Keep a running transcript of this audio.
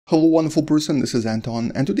Hello wonderful person, this is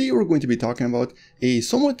Anton, and today we're going to be talking about a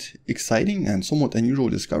somewhat exciting and somewhat unusual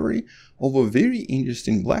discovery of a very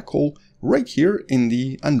interesting black hole right here in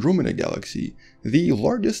the Andromeda galaxy, the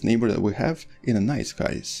largest neighbor that we have in the night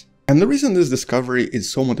skies. And the reason this discovery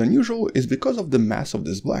is somewhat unusual is because of the mass of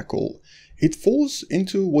this black hole. It falls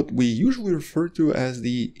into what we usually refer to as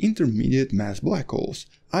the intermediate mass black holes,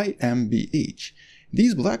 IMBH.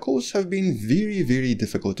 These black holes have been very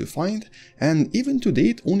difficult to find, and even to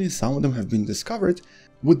date only some of them have been discovered,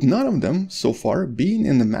 with none of them so far being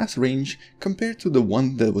in the mass range compared to the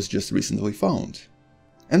one that was just recently found.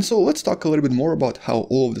 And so let's talk a little bit more about how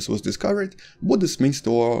all of this was discovered, what this means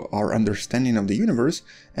to our understanding of the universe,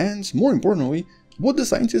 and more importantly, what the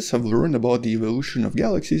scientists have learned about the evolution of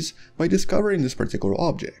galaxies by discovering this particular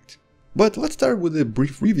object. But let's start with a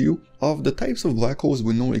brief review of the types of black holes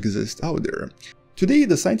we know exist out there. Today,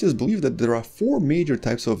 the scientists believe that there are 4 major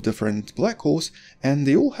types of different black holes, and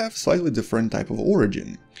they all have slightly different type of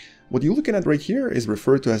origin. What you're looking at right here is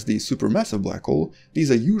referred to as the supermassive black hole.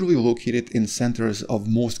 These are usually located in centers of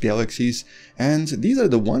most galaxies, and these are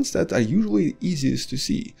the ones that are usually easiest to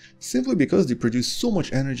see, simply because they produce so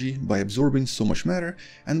much energy by absorbing so much matter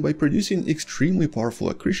and by producing extremely powerful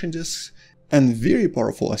accretion disks and very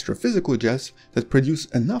powerful astrophysical jets that produce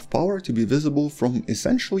enough power to be visible from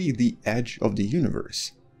essentially the edge of the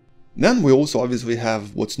universe. Then we also obviously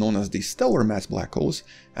have what's known as the stellar mass black holes,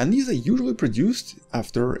 and these are usually produced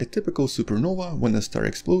after a typical supernova when a star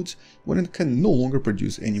explodes, when it can no longer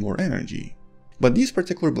produce any more energy. But these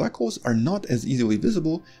particular black holes are not as easily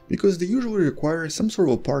visible because they usually require some sort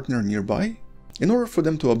of a partner nearby in order for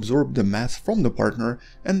them to absorb the mass from the partner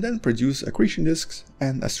and then produce accretion disks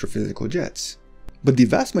and astrophysical jets. But the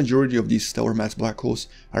vast majority of these stellar mass black holes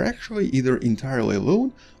are actually either entirely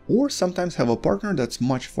alone or sometimes have a partner that's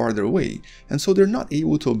much farther away, and so they're not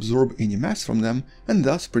able to absorb any mass from them and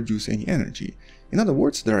thus produce any energy. In other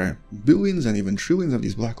words, there are billions and even trillions of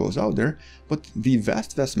these black holes out there, but the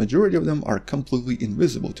vast majority of them are completely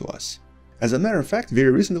invisible to us. As a matter of fact, very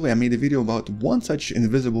recently I made a video about one such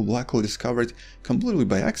invisible black hole discovered completely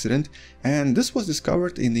by accident, and this was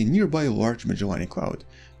discovered in the nearby Large Magellanic Cloud.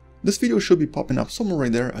 This video should be popping up somewhere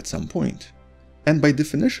right there at some point. And by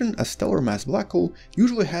definition, a stellar mass black hole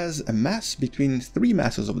usually has a mass between 3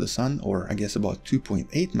 masses of the Sun, or I guess about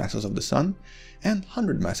 2.8 masses of the Sun, and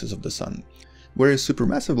 100 masses of the Sun. Whereas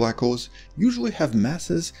supermassive black holes usually have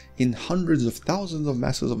masses in hundreds of thousands of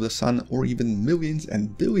masses of the Sun, or even millions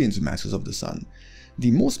and billions of masses of the Sun.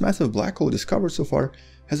 The most massive black hole discovered so far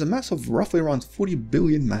has a mass of roughly around 40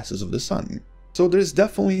 billion masses of the Sun. So there's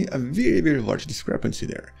definitely a very large discrepancy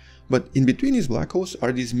there. But in between these black holes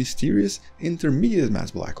are these mysterious intermediate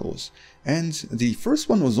mass black holes. And the first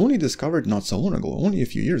one was only discovered not so long ago, only a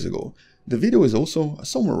few years ago. The video is also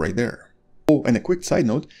somewhere right there. Oh, and a quick side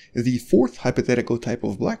note, the 4th hypothetical type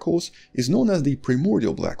of black holes is known as the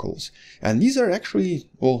primordial black holes. And these are actually,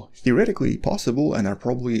 well, theoretically possible and are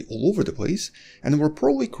probably all over the place, and were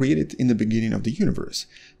probably created in the beginning of the universe.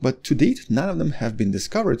 But to date, none of them have been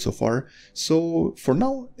discovered so far, so for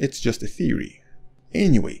now, it's just a theory.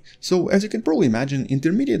 Anyway, so as you can probably imagine,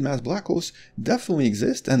 intermediate mass black holes definitely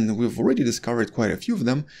exist, and we've already discovered quite a few of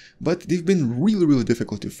them, but they've been really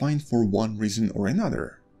difficult to find for one reason or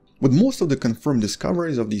another. With most of the confirmed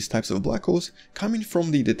discoveries of these types of black holes coming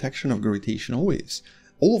from the detection of gravitational waves.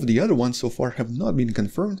 All of the other ones so far have not been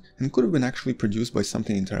confirmed and could have been actually produced by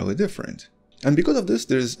something entirely different. And because of this,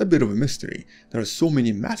 there's a bit of a mystery. There are so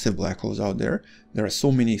many massive black holes out there, there are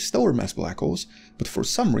so many stellar mass black holes, but for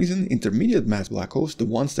some reason intermediate mass black holes, the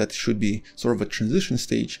ones that should be sort of a transition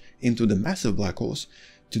stage into the massive black holes,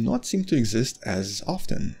 do not seem to exist as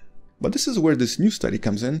often. But this is where this new study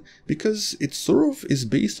comes in, because it sort of is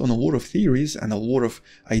based on a lot of theories and a lot of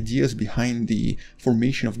ideas behind the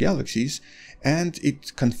formation of galaxies, and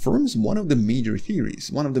it confirms one of the major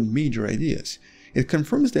theories, one of the major ideas. It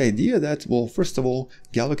confirms the idea that, well, first of all,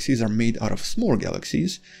 galaxies are made out of smaller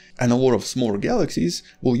galaxies, and a lot of smaller galaxies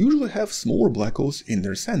will usually have smaller black holes in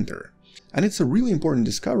their center. And it's a really important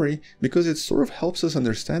discovery because it sort of helps us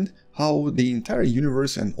understand how the entire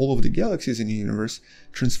universe and all of the galaxies in the universe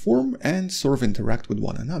transform and sort of interact with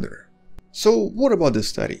one another. So what about this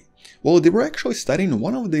study? Well, they were actually studying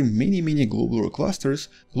one of the many globular clusters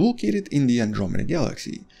located in the Andromeda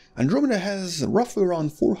galaxy. Andromeda has roughly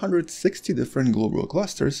around 460 different globular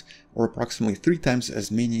clusters, or approximately 3 times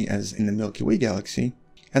as many as in the Milky Way galaxy.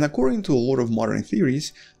 And according to a lot of modern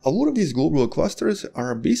theories, a lot of these globular clusters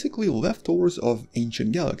are basically leftovers of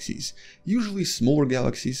ancient galaxies, usually smaller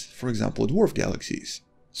galaxies, for example dwarf galaxies.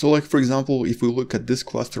 So like for example, if we look at this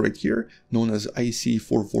cluster right here, known as IC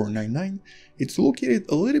 4499, it's located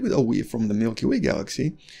a little bit away from the Milky Way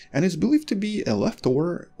galaxy, and is believed to be a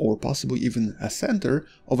leftover, or possibly even a center,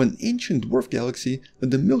 of an ancient dwarf galaxy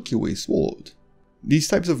that the Milky Way swallowed. These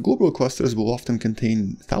types of globular clusters will often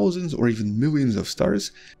contain thousands or even millions of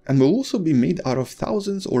stars, and will also be made out of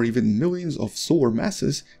thousands or even millions of solar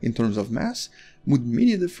masses in terms of mass, with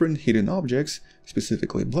many different hidden objects,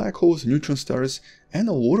 specifically black holes, neutron stars, and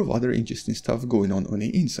a lot of other interesting stuff going on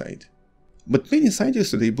the inside. But many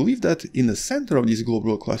scientists today believe that in the center of these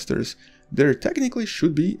globular clusters, there technically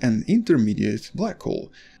should be an intermediate black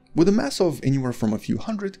hole, with a mass of anywhere from a few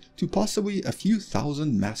hundred to possibly a few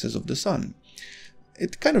thousand masses of the Sun.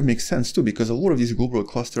 It kind of makes sense too, because a lot of these globular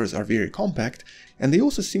clusters are very compact, and they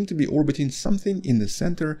also seem to be orbiting something in the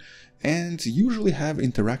center and usually have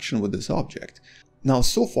interaction with this object. Now,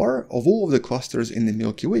 so far, of all of the clusters in the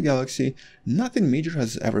Milky Way galaxy, nothing major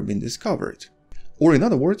has ever been discovered. Or in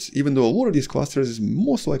other words, even though a lot of these clusters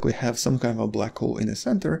most likely have some kind of a black hole in the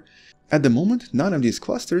center, at the moment none of these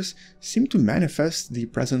clusters seem to manifest the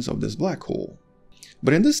presence of this black hole.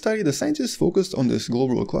 But in this study, the scientists focused on this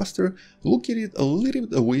globular cluster located a little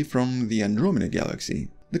bit away from the Andromeda galaxy,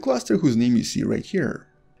 the cluster whose name you see right here.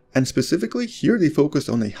 And specifically, here they focused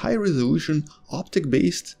on a high-resolution,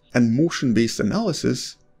 optic-based and motion-based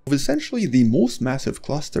analysis of essentially the most massive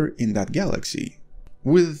cluster in that galaxy,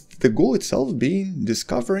 with the goal itself being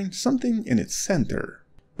discovering something in its center.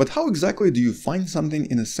 But how exactly do you find something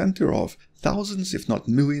in the center of thousands, if not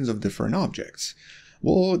millions, of different objects?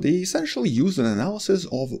 Well, they essentially used an analysis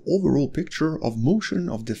of overall picture of motion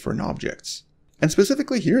of different objects. And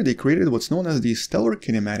specifically here, they created what's known as the stellar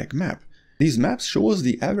kinematic map. These maps show us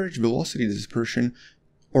the average velocity dispersion,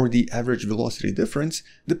 or the average velocity difference,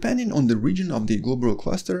 depending on the region of the globular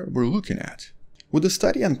cluster we're looking at, with the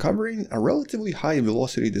study uncovering a relatively high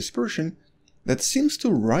velocity dispersion that seems to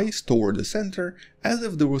rise toward the center as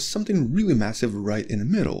if there was something really massive right in the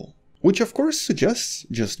middle. Which of course suggests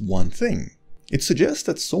just one thing. It suggests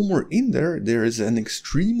that somewhere in there is an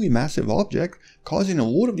extremely massive object causing a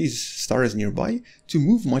lot of these stars nearby to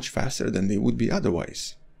move much faster than they would be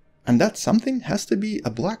otherwise. And that something has to be a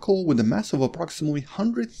black hole with a mass of approximately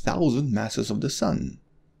 100,000 masses of the Sun.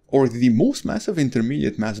 Or the most massive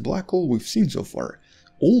intermediate mass black hole we've seen so far.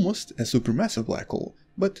 Almost a supermassive black hole,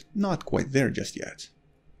 but not quite there just yet.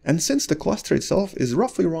 And since the cluster itself is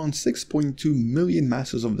roughly around 6.2 million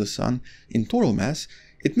masses of the Sun in total mass,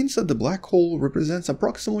 it means that the black hole represents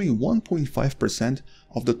approximately 1.5%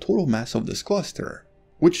 of the total mass of this cluster,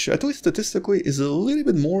 which at least statistically is a little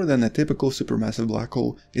bit more than a typical supermassive black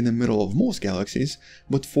hole in the middle of most galaxies,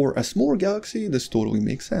 but for a smaller galaxy this totally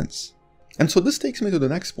makes sense. And so this takes me to the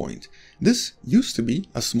next point. This used to be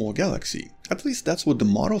a small galaxy, at least that's what the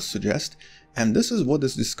models suggest, and this is what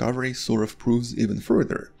this discovery sort of proves even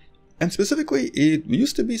further. And specifically, it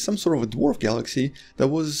used to be some sort of a dwarf galaxy that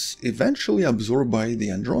was eventually absorbed by the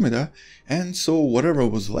Andromeda, and so whatever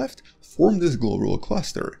was left formed this globular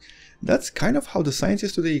cluster. That's kind of how the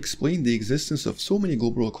scientists today explain the existence of so many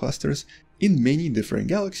globular clusters in many different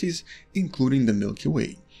galaxies, including the Milky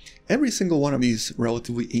Way. Every single one of these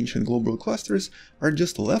relatively ancient globular clusters are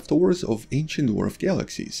just leftovers of ancient dwarf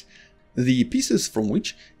galaxies, the pieces from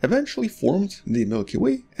which eventually formed the Milky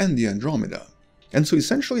Way and the Andromeda. And so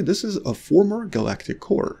essentially this is a former galactic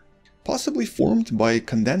core, possibly formed by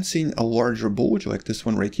condensing a larger bulge like this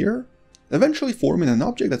one right here, eventually forming an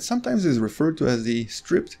object that sometimes is referred to as the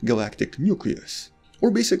stripped galactic nucleus,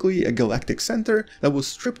 or basically a galactic center that was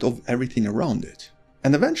stripped of everything around it.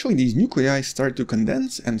 And eventually these nuclei start to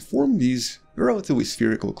condense and form these relatively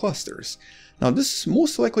spherical clusters. Now this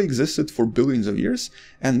most likely existed for billions of years,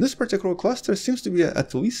 and this particular cluster seems to be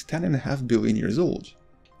at least 10.5 billion years old.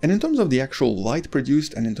 And in terms of the actual light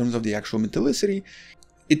produced and in terms of the actual metallicity,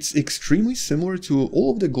 it's extremely similar to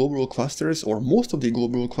all of the globular clusters, or most of the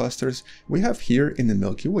globular clusters we have here in the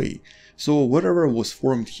Milky Way. So whatever was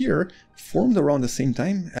formed here formed around the same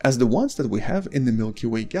time as the ones that we have in the Milky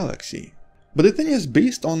Way galaxy. But the thing is,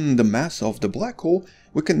 based on the mass of the black hole,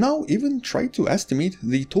 we can now even try to estimate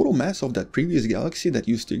the total mass of that previous galaxy that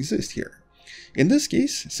used to exist here. In this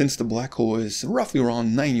case, since the black hole is roughly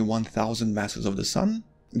around 91,000 masses of the Sun,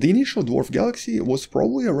 the initial dwarf galaxy was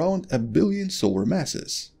probably around 1 billion solar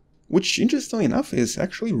masses, which interestingly enough is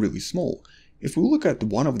actually really small. If we look at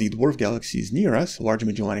one of the dwarf galaxies near us, Large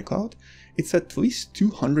Magellanic Cloud, it's at least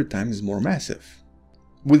 200 times more massive,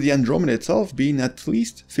 with the Andromeda itself being at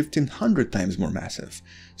least 1500 times more massive.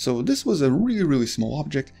 So this was a really small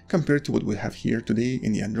object compared to what we have here today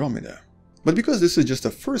in the Andromeda. But because this is just a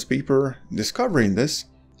first paper discovering this,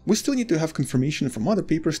 We still need to have confirmation from other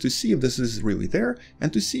papers to see if this is really there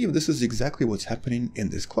and to see if this is exactly what's happening in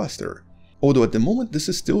this cluster. Although at the moment this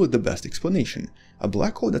is still the best explanation, a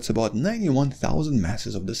black hole that's about 91,000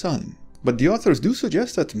 masses of the Sun. But the authors do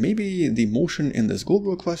suggest that maybe the motion in this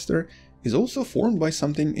globular cluster is also formed by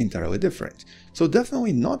something entirely different, so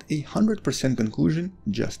definitely not a 100% conclusion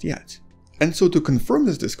just yet. And so to confirm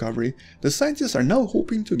this discovery, the scientists are now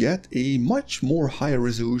hoping to get a much more higher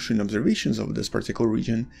resolution observations of this particular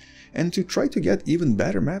region and to try to get even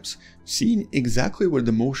better maps, seeing exactly where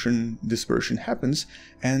the motion dispersion happens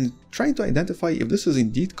and trying to identify if this is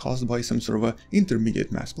indeed caused by some sort of an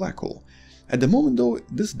intermediate mass black hole. At the moment though,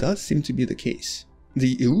 this does seem to be the case.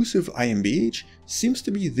 The elusive IMBH seems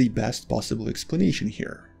to be the best possible explanation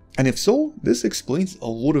here. And if so, this explains a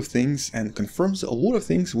lot of things and confirms a lot of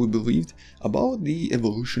things we believed about the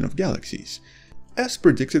evolution of galaxies. As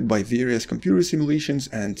predicted by various computer simulations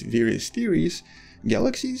and various theories,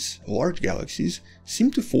 galaxies, large galaxies,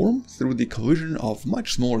 seem to form through the collision of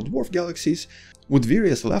much smaller dwarf galaxies, with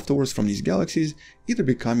various leftovers from these galaxies either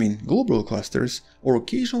becoming globular clusters or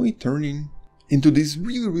occasionally turning into these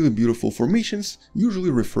really beautiful formations, usually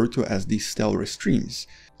referred to as the stellar streams.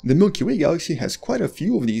 The Milky Way galaxy has quite a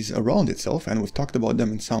few of these around itself, and we've talked about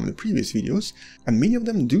them in some of the previous videos, and many of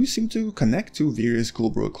them do seem to connect to various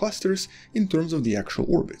globular clusters in terms of the actual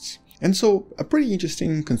orbits. And so, a pretty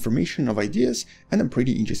interesting confirmation of ideas and a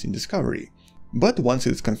pretty interesting discovery. But once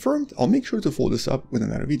it's confirmed, I'll make sure to follow this up with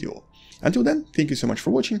another video. Until then, thank you so much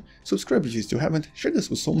for watching, subscribe if you still haven't, share this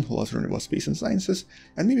with someone who loves learning about space and sciences,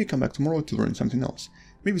 and maybe come back tomorrow to learn something else.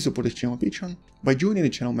 Maybe support this channel on Patreon, by joining the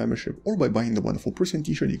channel membership, or by buying the Wonderful Person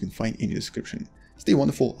t-shirt you can find in the description. Stay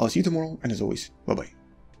wonderful, I'll see you tomorrow, and as always, bye bye.